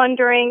just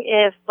wondering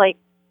if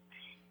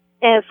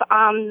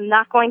I'm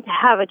not going to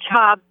have a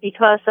job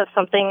because of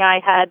something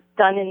I had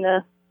done in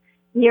the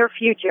near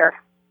future.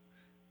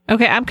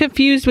 Okay, I'm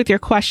confused with your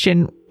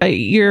question.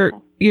 You're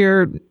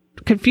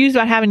confused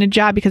about having a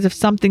job because of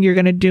something you're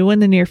going to do in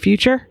the near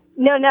future?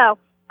 No.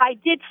 I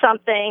did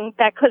something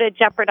that could have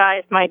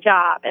jeopardized my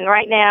job. And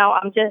right now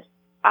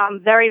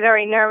I'm very,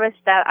 very nervous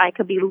that I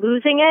could be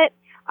losing it,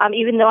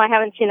 even though I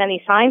haven't seen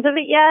any signs of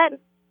it yet.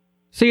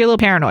 So you're a little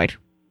paranoid?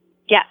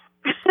 Yes.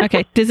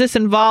 Okay. Does this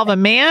involve a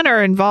man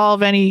or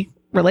involve any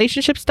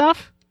relationship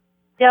stuff?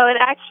 No, it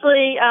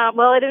actually,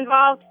 it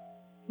involved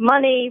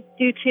money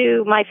due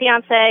to my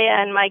fiance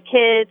and my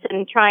kids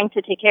and trying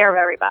to take care of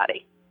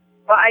everybody.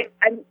 Well,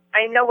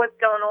 I know what's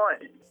going on.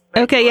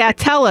 Okay, yeah.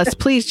 Tell us,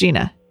 please,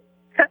 Gina.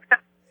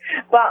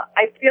 Well,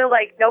 I feel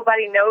like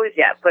nobody knows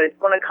yet, but it's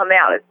going to come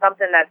out. It's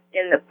something that's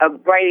in the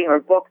writing or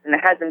books and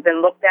it hasn't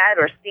been looked at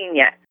or seen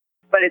yet.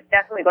 But it's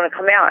definitely going to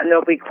come out and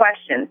there'll be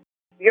questions.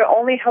 Your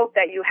only hope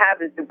that you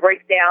have is to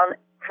break down,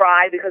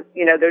 cry, because,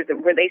 you know, there's a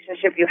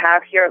relationship you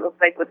have here. It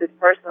looks like with this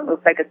person, it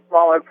looks like a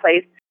smaller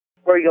place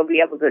where you'll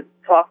be able to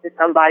talk to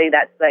somebody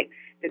that's like,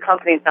 the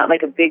company's not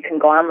like a big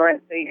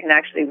conglomerate, so you can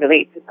actually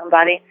relate to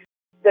somebody.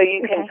 So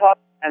you can talk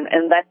to them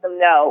and let them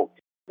know,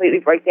 completely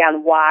break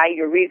down why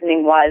your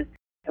reasoning was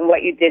and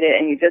what you did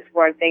it, and you just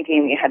weren't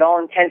thinking, you had all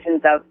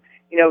intentions of,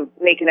 you know,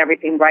 making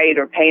everything right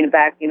or paying it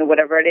back, you know,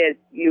 whatever it is,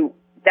 you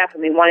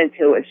definitely wanted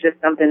to. It's just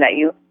something that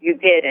you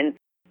did. And,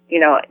 you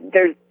know,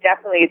 there's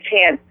definitely a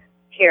chance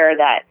here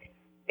that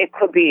it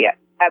could be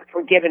a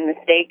forgiven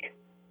mistake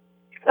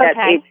that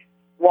they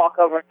walk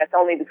over. That's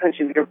only because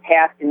of your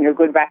past and your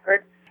good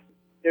record.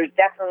 There's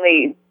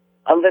definitely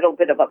a little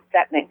bit of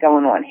upsetment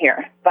going on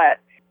here. But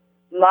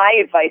my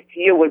advice to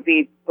you would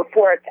be,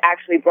 before it's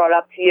actually brought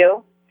up to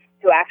you,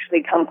 to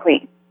actually come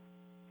clean.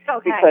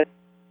 Okay. Because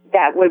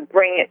that would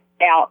bring it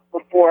out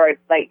before it's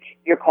like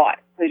you're caught,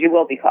 because you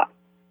will be caught.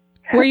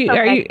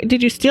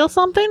 Did you steal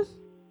something?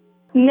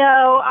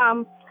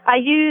 No, I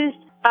used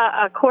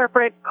a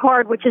corporate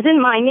card, which is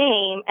in my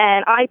name,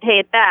 and I pay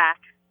it back,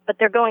 but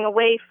they're going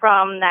away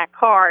from that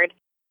card,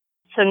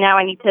 so now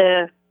I need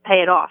to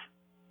pay it off.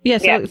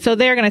 Yeah, so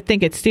they're going to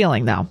think it's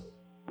stealing, though.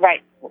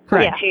 Right.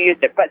 Correct. You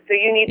used it. But so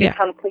you need to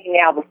come clean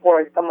now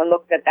before someone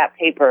looks at that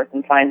paper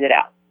and finds it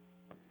out.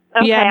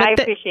 Okay, yeah, but I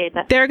appreciate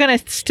that. They're going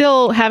to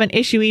still have an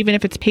issue even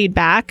if it's paid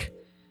back.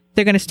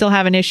 They're going to still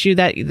have an issue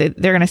that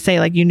they're going to say,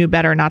 like, you knew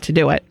better not to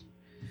do it.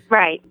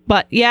 Right.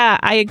 But, yeah,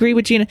 I agree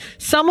with Gina.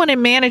 Someone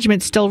in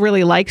management still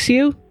really likes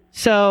you.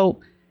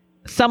 So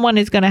someone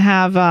is going to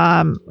have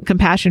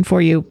compassion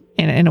for you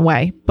in a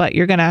way. But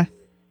you're going to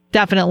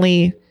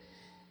definitely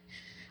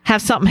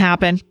have something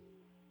happen.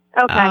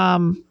 Okay.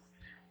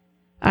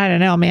 I don't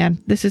know,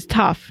 man. This is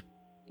tough.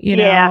 You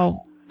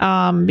know,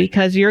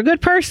 because you're a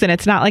good person.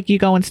 It's not like you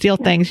go and steal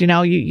things. You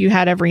know, you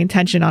had every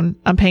intention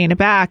on paying it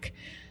back.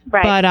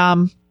 Right.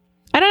 But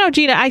I don't know,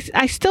 Gina.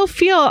 I still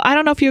feel, I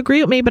don't know if you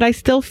agree with me, but I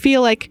still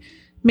feel like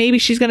maybe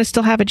she's going to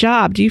still have a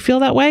job. Do you feel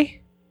that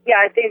way? Yeah,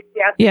 I think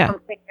she has to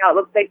come think out. It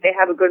looks like they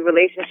have a good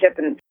relationship,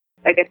 and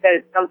like I said,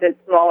 it's something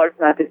smaller. It's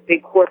not this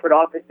big corporate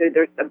office.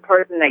 There's a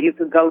person that you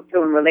could go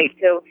to and relate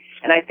to,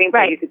 and I think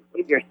that you could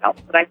save yourself.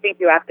 But I think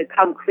you have to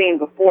come clean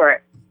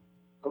before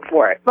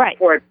it's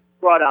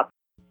brought up,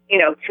 to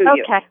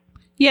you. Okay.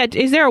 Yeah.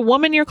 Is there a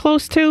woman you're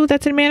close to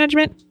that's in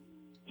management?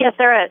 Yes,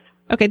 there is.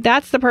 Okay,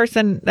 that's the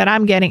person that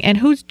I'm getting. And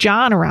who's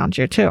John around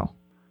you, too?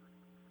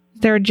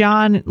 Is there a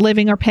John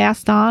living or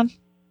passed on?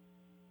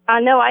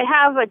 No, I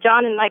have a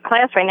John in my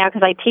class right now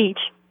because I teach.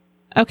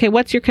 Okay,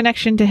 what's your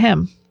connection to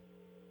him?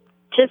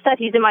 Just that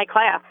he's in my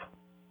class.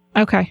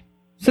 Okay.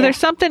 So there's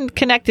something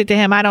connected to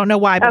him. I don't know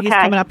why, but he's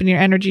coming up in your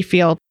energy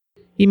field.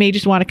 You may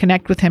just want to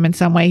connect with him in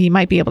some way. He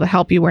might be able to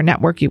help you or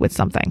network you with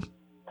something.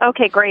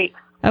 Okay, great.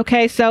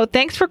 Okay, so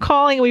thanks for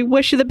calling. We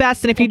wish you the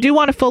best. And if you do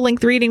want a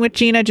full-length reading with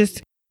Gina,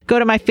 just go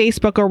to my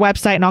Facebook or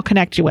website and I'll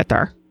connect you with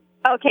her.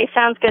 Okay,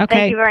 sounds good. Okay.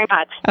 Thank you very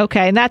much.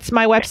 Okay, and that's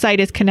my website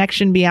is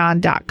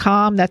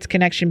connectionbeyond.com. That's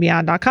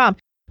connectionbeyond.com.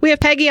 We have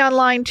Peggy on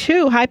line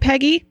too. Hi,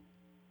 Peggy.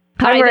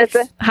 Hi,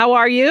 Marissa. How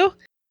are you?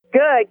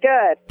 Good.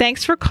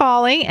 Thanks for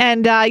calling.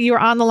 And you're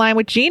on the line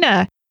with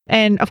Gina.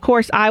 And of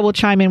course, I will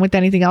chime in with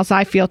anything else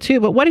I feel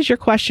too. But what is your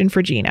question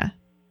for Gina?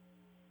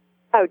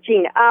 Oh,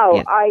 Gina.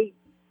 Yes.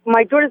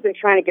 My daughter's been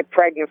trying to get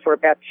pregnant for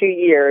about 2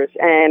 years,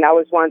 and I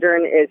was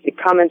wondering, is it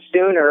coming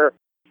soon, or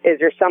is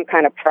there some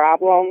kind of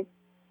problem?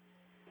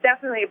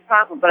 Definitely a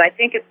problem, but I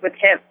think it's with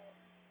him.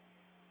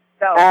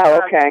 So,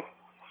 okay.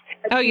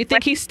 Oh, you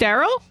think he's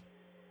sterile?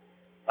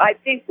 I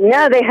think...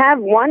 No, they have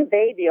one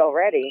baby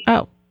already.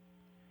 Oh.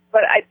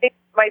 But I think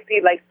it might be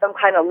like some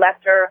kind of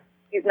lesser.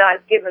 He's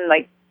not given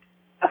like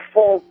a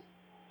full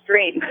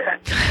stream.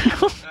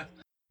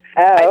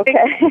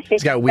 Okay.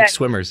 He's got weak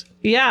swimmers.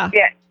 Yeah.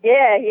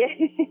 Yeah.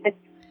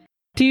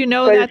 Do you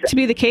know that to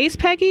be the case,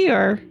 Peggy,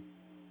 or?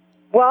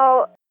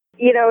 Well,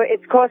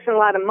 it's costing a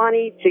lot of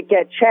money to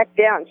get checked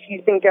out.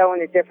 She's been going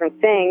to different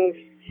things.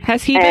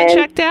 Has he been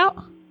checked out?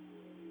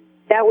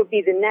 That would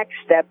be the next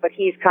step, but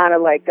he's kind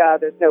of like,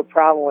 there's no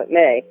problem with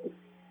me.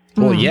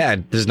 Well, yeah,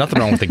 there's nothing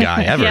wrong with the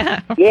guy ever.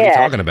 Yeah. What are you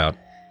talking about?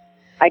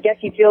 I guess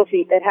he feels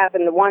it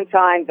happened the one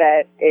time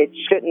that it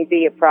shouldn't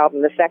be a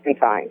problem the second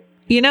time.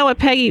 You know what,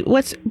 Peggy?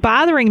 What's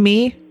bothering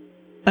me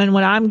and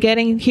what I'm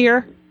getting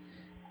here,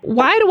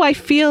 why do I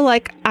feel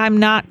like I'm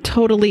not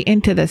totally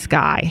into this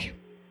guy?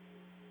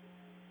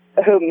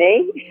 Who,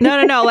 me?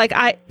 No. Like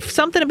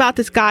something about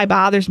this guy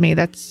bothers me.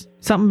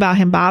 Something about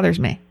him bothers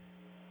me.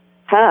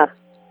 Huh.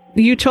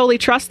 Do you totally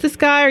trust this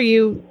guy? Are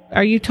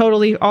you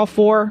totally all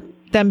for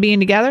them being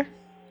together?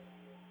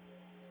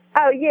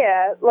 Oh,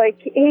 yeah. Like,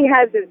 he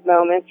has his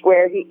moments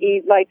where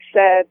he likes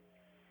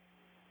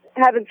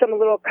having some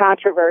little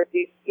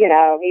controversies.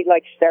 He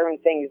likes stirring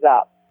things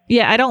up.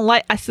 Yeah,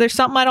 there's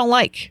something I don't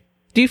like.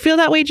 Do you feel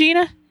that way,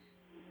 Gina?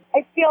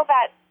 I feel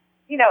that,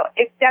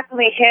 it's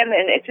definitely him,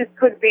 and it just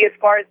could be as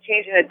far as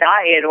changing a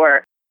diet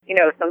or,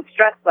 some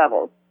stress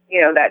levels,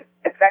 that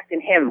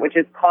affecting him, which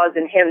is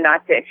causing him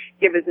not to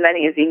give as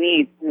many as he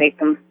needs to make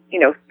them,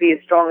 be as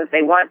strong as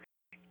they want.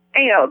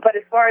 And, but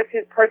as far as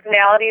his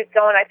personality is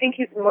going, I think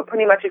he's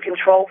pretty much a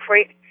control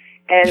freak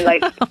and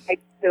like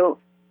to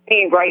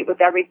be right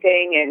with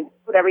everything and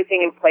put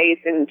everything in place,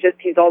 and just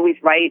he's always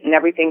right and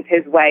everything's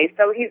his way.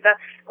 So he's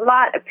a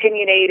lot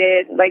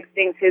opinionated, likes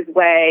things his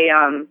way,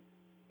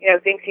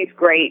 thinks he's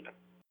great,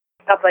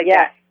 stuff like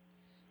that.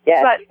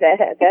 Yes,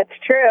 that's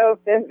true.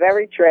 That's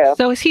very true.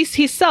 So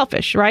he's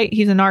selfish, right?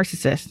 He's a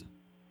narcissist.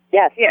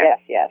 Yes.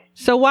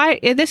 So why?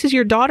 This is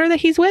your daughter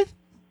that he's with?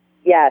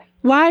 Yes.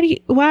 Why?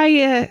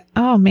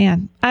 Oh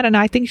man, I don't know.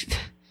 I think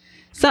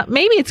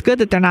maybe it's good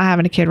that they're not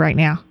having a kid right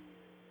now.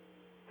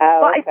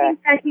 Oh, okay.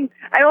 I think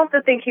that I also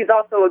think he's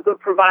also a good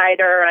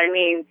provider. I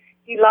mean,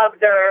 he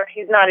loves her.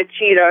 He's not a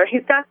cheater.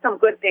 He's got some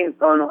good things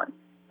going on.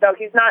 So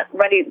he's not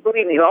ready.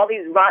 Believe me, all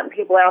these rotten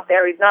people out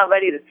there, he's not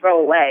ready to throw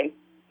away.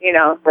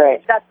 Right.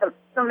 He's got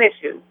some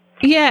issues.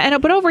 Yeah,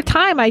 but over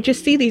time, I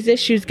just see these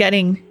issues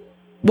getting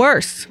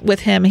worse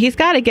with him. He's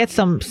got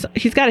to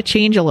he's got to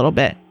change a little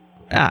bit.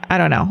 I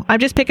don't know. I'm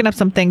just picking up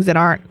some things that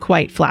aren't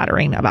quite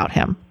flattering about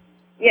him.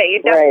 Yeah,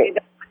 you definitely.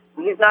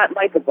 Right. He's not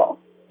likable.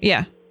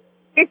 Yeah.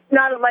 He's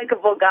not a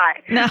likable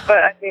guy. No.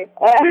 But I mean,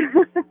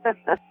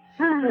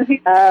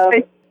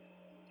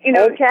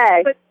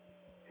 okay. But,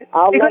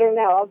 I'll let her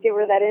know. I'll give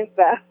her that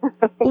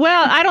info.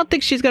 Well, I don't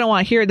think she's going to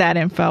want to hear that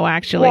info,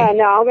 actually. Yeah,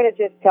 no, I'm going to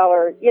just tell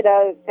her,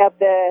 about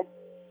the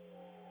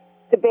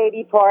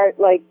baby part,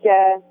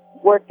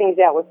 work things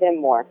out with him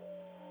more.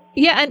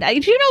 Yeah, and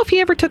do you know if he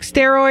ever took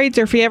steroids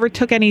or if he ever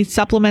took any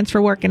supplements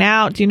for working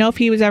out? Do you know if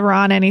he was ever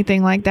on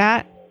anything like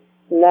that?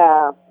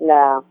 No.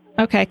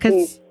 Okay, because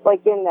he's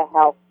in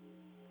the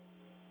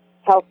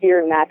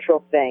healthier,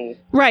 natural things.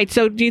 Right.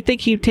 So, do you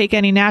think he'd take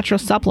any natural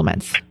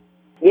supplements?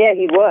 Yeah,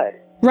 he would.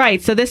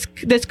 Right. So this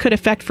could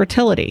affect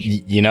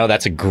fertility.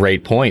 That's a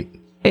great point.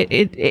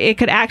 It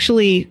could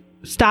actually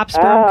stop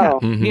sperm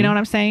count. Mm-hmm. You know what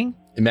I'm saying?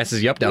 It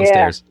messes you up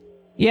downstairs.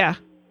 Yeah.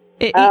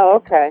 Oh,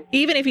 okay.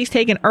 Even if he's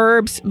taking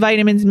herbs,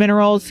 vitamins,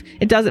 minerals,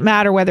 it doesn't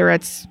matter whether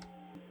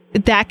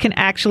that can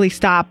actually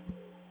stop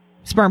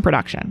sperm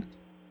production.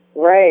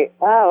 Right.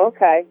 Oh,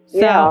 okay.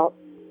 So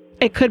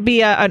it could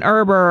be an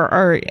herb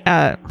or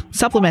a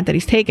supplement that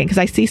he's taking, because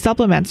I see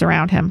supplements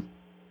around him.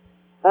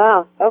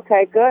 Oh,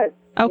 okay, good.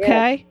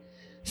 Okay.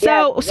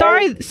 So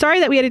sorry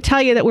that we had to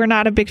tell you that we're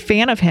not a big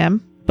fan of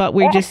him, but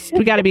we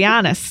got to be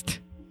honest.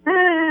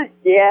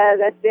 Yeah,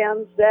 that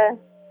sounds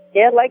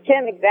like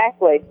him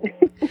exactly.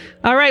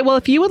 All right. Well,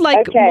 if you would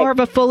like more of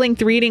a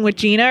full-length reading with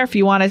Gina, or if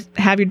you want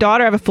to have your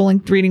daughter have a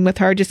full-length reading with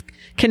her, just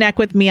connect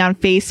with me on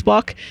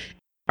Facebook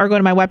or go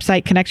to my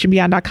website,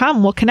 connectionbeyond.com,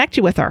 and we'll connect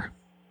you with her.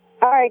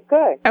 All right,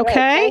 good.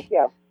 Okay. Good. Thank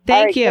you.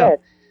 Thank you. Good.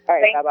 All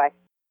right, bye-bye.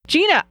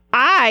 Gina,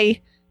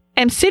 I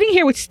am sitting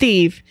here with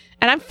Steve,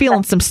 and I'm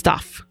feeling some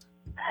stuff.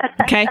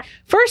 Okay.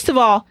 First of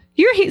all,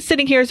 you're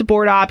sitting here as a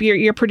board op,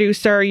 you're a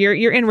producer,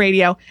 you're in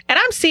radio, and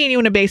I'm seeing you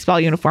in a baseball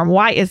uniform.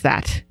 Why is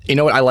that? You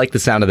know what? I like the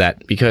sound of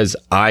that because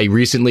I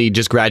recently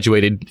just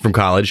graduated from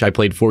college. I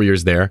played 4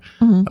 years there.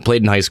 Mm-hmm. I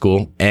played in high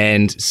school.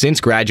 And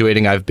since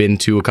graduating, I've been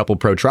to a couple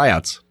pro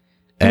tryouts.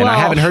 And I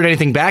haven't heard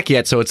anything back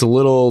yet. So it's a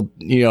little,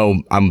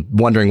 I'm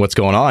wondering what's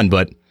going on.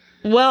 But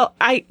well,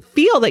 I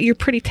feel that you're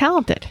pretty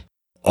talented.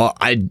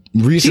 I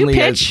recently... Do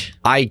you pitch?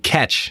 I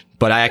catch.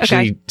 But I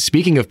actually,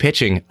 speaking of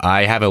pitching,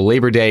 I have a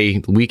Labor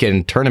Day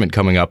weekend tournament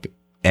coming up,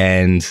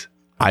 and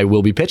I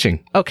will be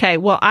pitching. Okay,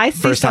 well, I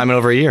see... First time in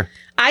over a year.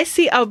 I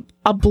see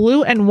a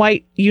blue and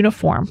white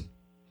uniform.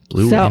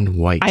 Blue and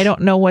white. I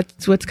don't know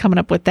what's coming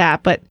up with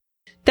that, but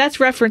that's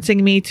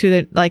referencing me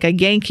to a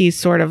Yankees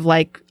sort of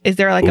is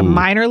there a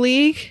minor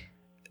league?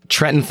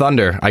 Trenton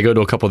Thunder. I go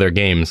to a couple of their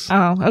games.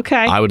 Oh, okay.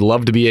 I would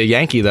love to be a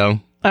Yankee, though.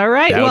 All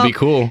right. That would be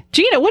cool.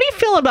 Gina, what are you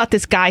feeling about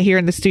this guy here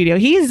in the studio?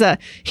 He's a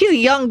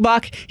young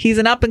buck. He's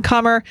an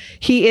up-and-comer.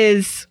 He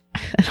is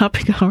an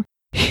up-and-comer.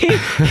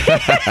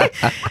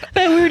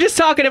 We were just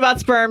talking about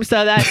sperm,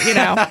 so that,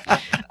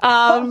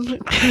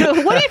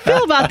 what do you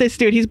feel about this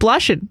dude? He's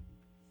blushing.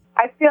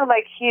 I feel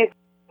like he's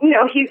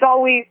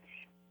always...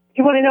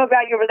 You want to know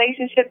about your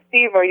relationship,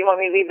 Steve, or you want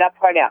me to leave that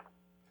part out?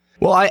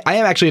 Well, I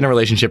am actually in a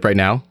relationship right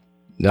now.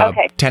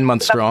 Okay. 10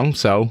 months strong,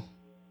 so...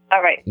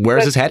 All right. Where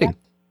is this heading?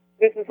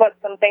 This is what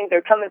some things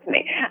are coming to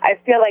me. I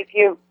feel like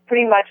you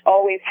pretty much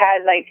always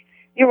had,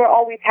 you were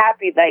always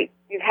happy,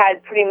 you've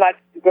had pretty much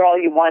the girl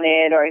you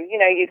wanted, or,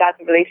 you got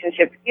the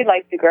relationship, you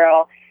liked the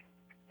girl.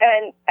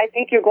 And I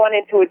think you're going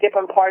into a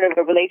different part of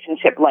the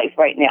relationship life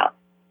right now.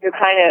 You're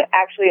kind of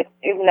actually,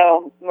 even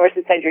though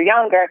Marissa said you're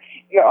younger,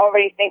 you're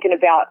already thinking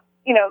about,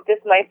 this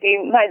might be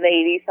my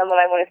lady, someone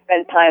I want to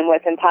spend time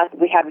with and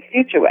possibly have a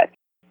future with.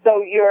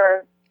 So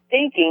your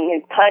thinking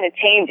is kind of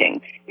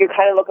changing. You're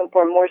kind of looking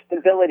for more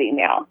stability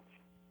now.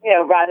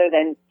 Rather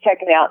than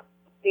checking out,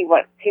 see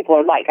what people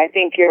are like. I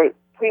think you're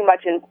pretty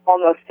much in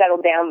almost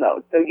settle down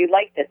mode. So you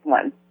like this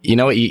one. You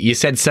know, you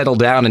said settle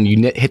down and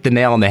you hit the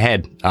nail on the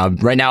head.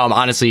 Right now, I'm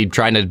honestly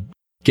trying to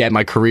get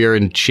my career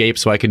in shape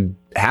so I could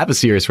have a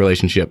serious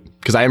relationship.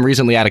 Because I am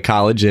recently out of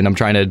college and I'm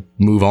trying to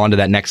move on to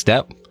that next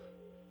step.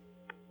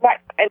 Right.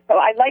 And so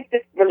I like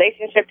this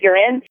relationship you're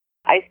in.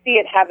 I see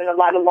it having a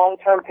lot of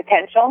long-term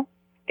potential,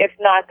 if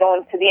not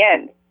going to the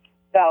end.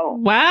 So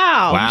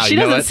wow, she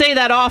doesn't say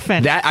that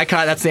often.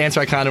 That's the answer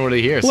I kind of want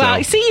to hear. Wow,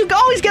 so. See, you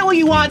always get what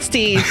you want,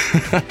 Steve.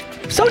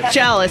 So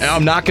jealous.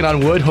 I'm knocking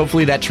on wood.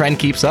 Hopefully that trend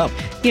keeps up.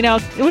 We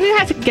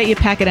have to get you a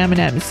pack of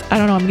M&Ms. I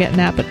don't know I'm getting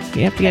that, but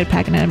you have to get a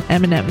pack of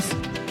M&Ms.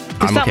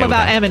 There's something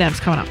about M&Ms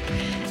coming up.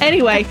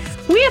 Anyway,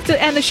 we have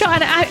to end the show,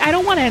 and I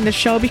don't want to end the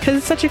show because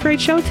it's such a great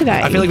show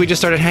today. I feel like we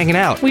just started hanging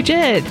out. We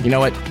did. You know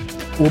what?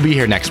 We'll be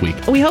here next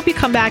week. We hope you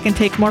come back and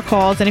take more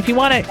calls. And if you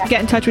want to get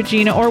in touch with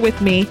Gina or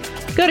with me,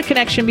 go to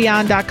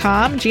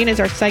connectionbeyond.com. Gina is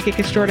our psychic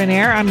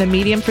extraordinaire. I'm the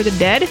medium for the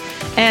dead.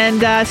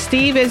 And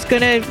Steve is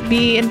going to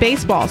be in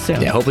baseball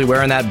soon. Yeah, hopefully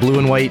wearing that blue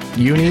and white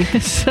uni.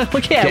 So,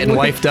 getting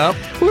wifed up.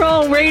 We're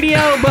on radio,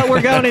 but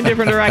we're going in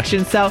different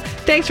directions. So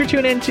thanks for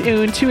tuning in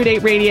to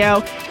Intuitive Radio.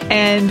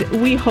 And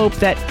we hope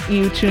that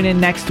you tune in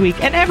next week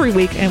and every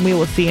week. And we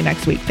will see you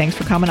next week. Thanks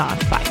for coming on.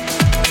 Bye.